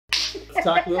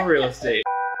Talk little real estate.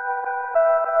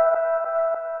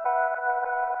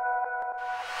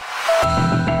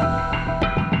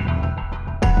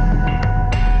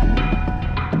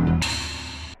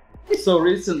 So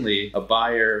recently, a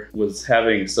buyer was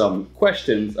having some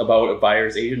questions about a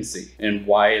buyer's agency and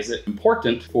why is it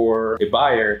important for a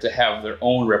buyer to have their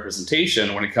own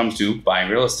representation when it comes to buying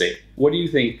real estate. What do you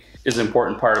think is an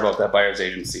important part about that buyer's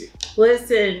agency?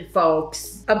 Listen,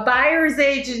 folks, a buyer's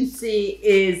agency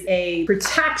is a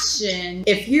protection.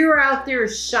 If you're out there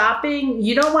shopping,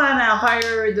 you don't want to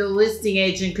hire the listing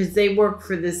agent because they work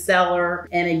for the seller.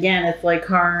 And again, it's like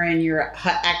hiring your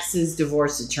ex's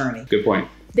divorce attorney. Good point.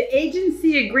 The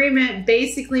agency agreement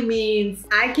basically means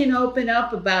I can open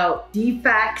up about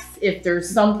defects if there's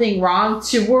something wrong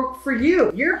to work for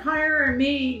you. You're hiring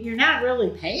me, you're not really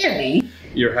paying me.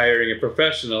 You're hiring a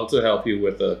professional to help you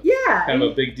with a kind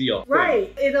of a big deal.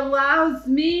 Right. It allows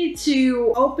me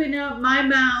to open up my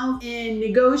mouth and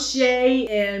negotiate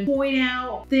and point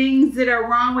out things that are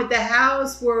wrong with the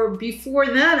house where before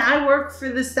then I worked for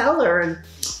the seller and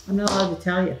I'm not allowed to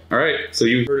tell you. All right, so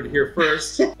you heard it here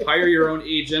first. Hire your own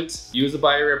agent, use a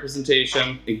buyer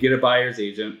representation, and get a buyer's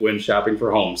agent when shopping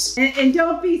for homes. And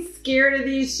don't be scared of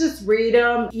these, just read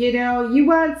them. You know, you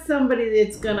want somebody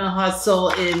that's gonna hustle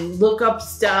and look up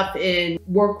stuff and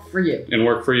work for you. And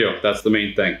work for you, that's the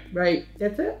main thing. Right,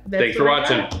 that's it. Thanks for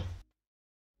watching.